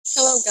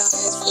Hello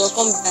guys,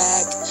 welcome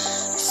back.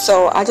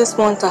 So I just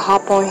wanted to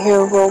hop on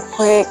here real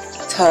quick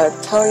to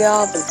tell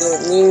y'all the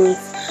good news.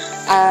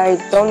 I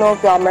don't know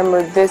if y'all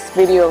remember this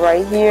video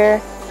right here.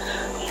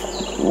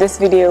 This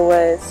video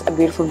was a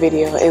beautiful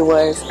video. It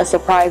was a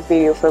surprise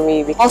video for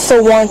me. I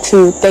also want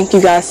to thank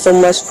you guys so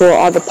much for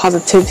all the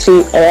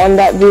positivity on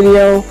that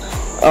video.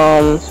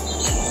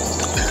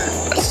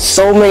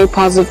 So many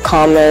positive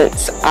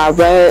comments. I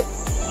read,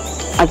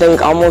 I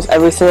think, almost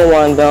every single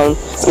one of them.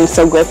 I'm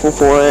so grateful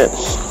for it.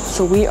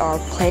 So we are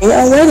planning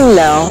our wedding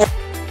now.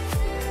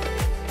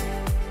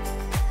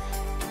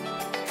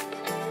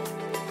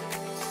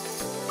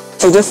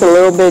 So just a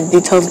little bit of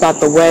details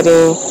about the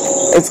wedding.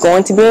 It's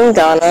going to be in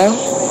Ghana.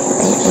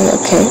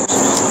 Okay,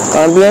 it's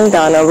going to be in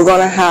Ghana. We're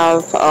going to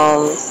have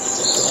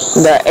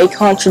the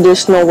Akon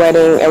traditional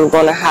wedding, and we're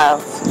going to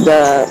have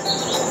the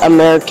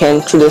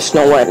American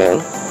traditional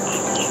wedding.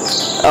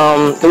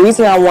 The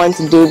reason I wanted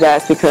to do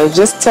that is because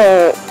just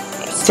to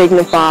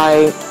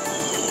signify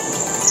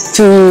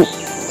two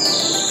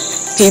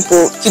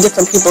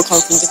different people come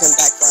from different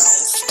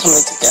backgrounds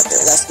coming together.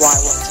 That's why I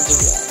wanted to do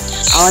that.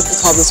 I like to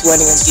call this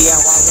wedding a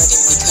DIY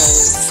wedding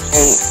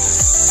because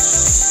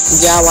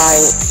DIY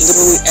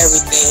literally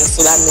everything.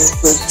 So that means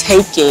we're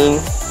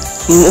taking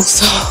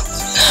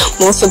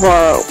most of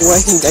our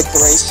wedding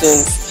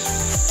decorations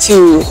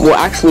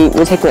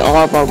we're taking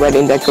all of our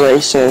wedding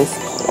decorations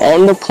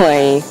on the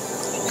plane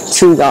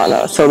to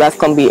Ghana. So that's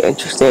gonna be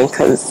interesting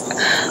because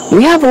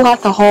we have a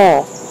lot to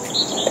haul.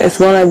 It's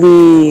gonna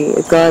be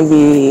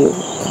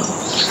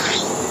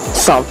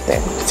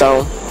something.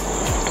 So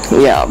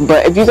yeah,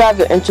 but if you guys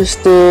are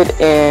interested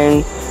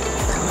in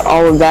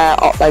all of that,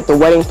 like the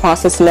wedding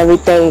process and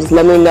everything, just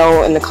let me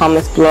know in the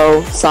comments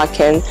below so I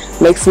can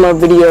make some more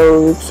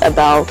videos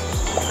about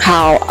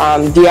how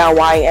I'm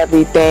DIYing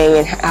everything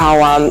and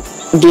how I'm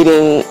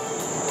getting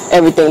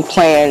everything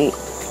planned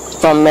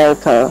from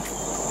America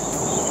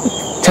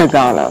to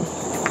Ghana.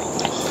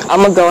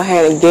 I'm gonna go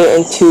ahead and get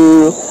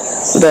into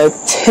the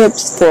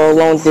tips for a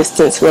long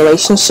distance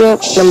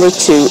relationship. Number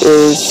 2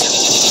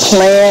 is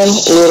plan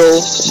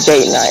little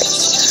date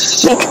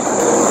nights.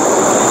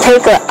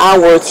 Take an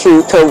hour or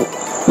two to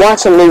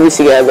watch a movie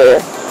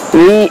together,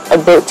 read a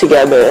book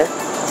together,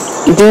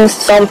 do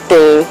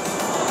something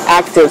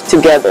active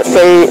together.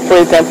 Say, for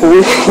example,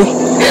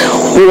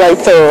 we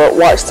like to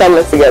watch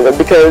summers together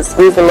because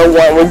reason number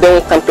 1, we're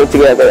doing something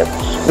together.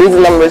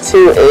 Reason number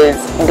 2 is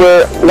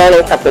we're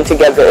learning something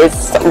together.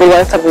 We're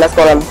learning something that's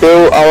going to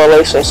build our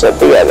relationship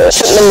together.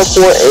 Tip number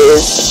 4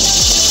 is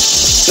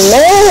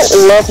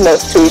mail love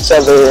notes to each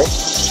other.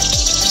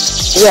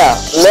 Yeah,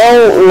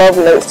 mail love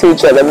notes to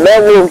each other.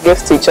 Mail little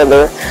gifts to each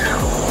other.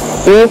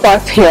 Me and my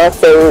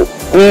fiance,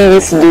 we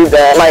used to do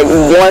that like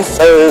once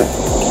or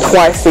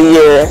twice a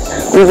year.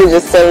 We would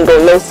just send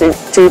little notes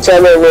to each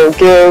other, little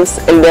gifts,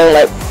 and then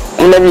like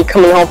whenever you're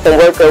coming home from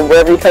work or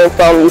wherever you're coming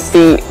from, you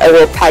see a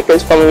little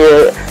package from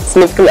your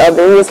significant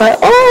other. He was like,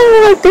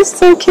 oh, like, this is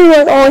so cute.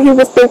 Like, oh, he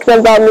was thinking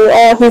about me.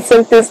 Oh, he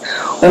sent this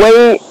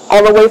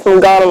all the way from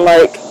Ghana.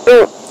 Like,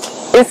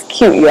 it's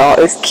cute, y'all.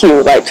 It's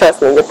cute. Like,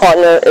 trust me, your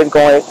partner is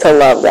going to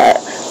love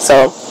that.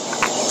 So,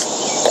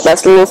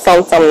 that's a little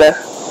something to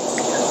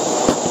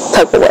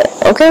tuck away,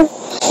 okay?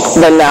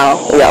 But now,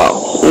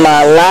 y'all,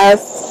 my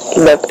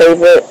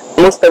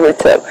most favorite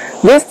tip.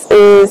 This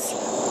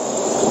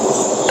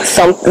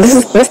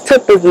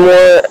tip is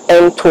more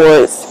aimed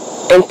towards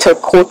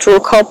intercultural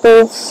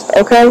couples,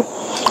 okay?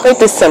 Make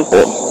this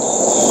simple.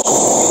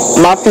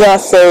 My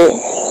fiance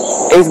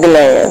is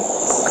Ghanaian.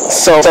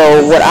 So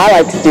what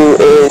I like to do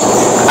is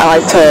I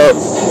like to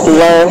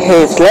learn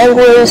his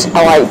language.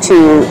 I like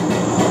to,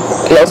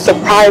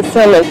 surprise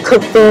him and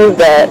cook food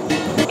that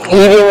he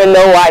didn't even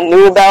know I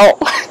knew about.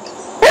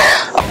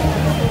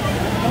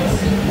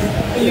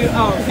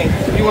 Okay.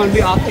 You want to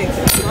be authentic?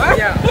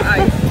 Yeah,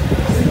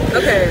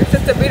 okay,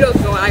 since the video's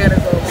going, I gotta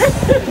go.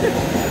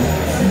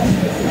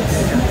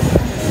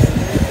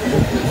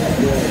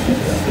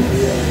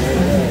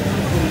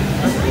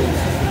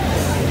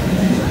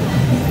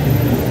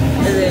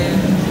 And then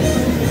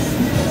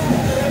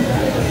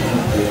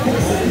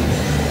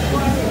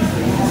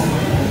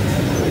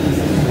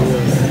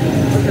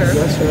okay.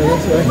 That's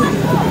right.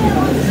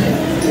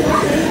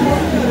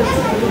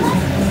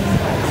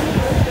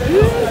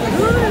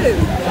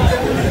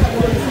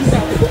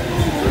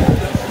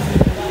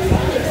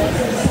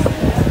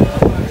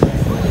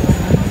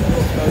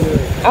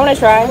 I want to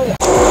try.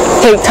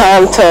 Take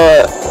time to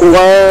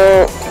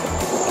learn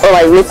or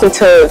like listen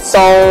to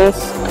songs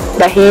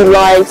that he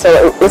likes,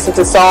 or listen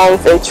to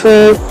songs and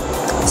trees,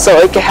 so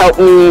it can help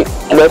me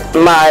with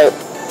my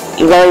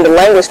learning the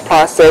language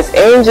process,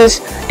 and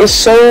it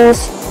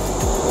shows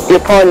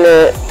your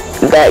partner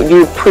that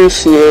you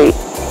appreciate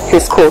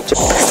his culture.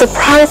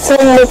 Surprise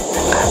him with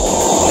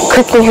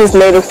cooking his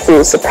native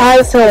food.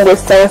 Surprise him with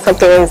saying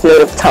something in his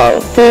native tongue.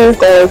 He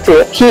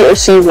or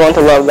she's going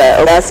to love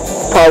that. That's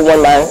probably one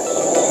of my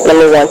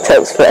number 1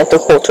 tips for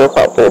intercultural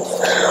couples.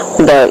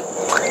 But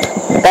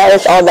that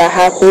is all that I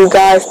have for you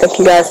guys. Thank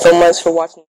you guys so much for watching.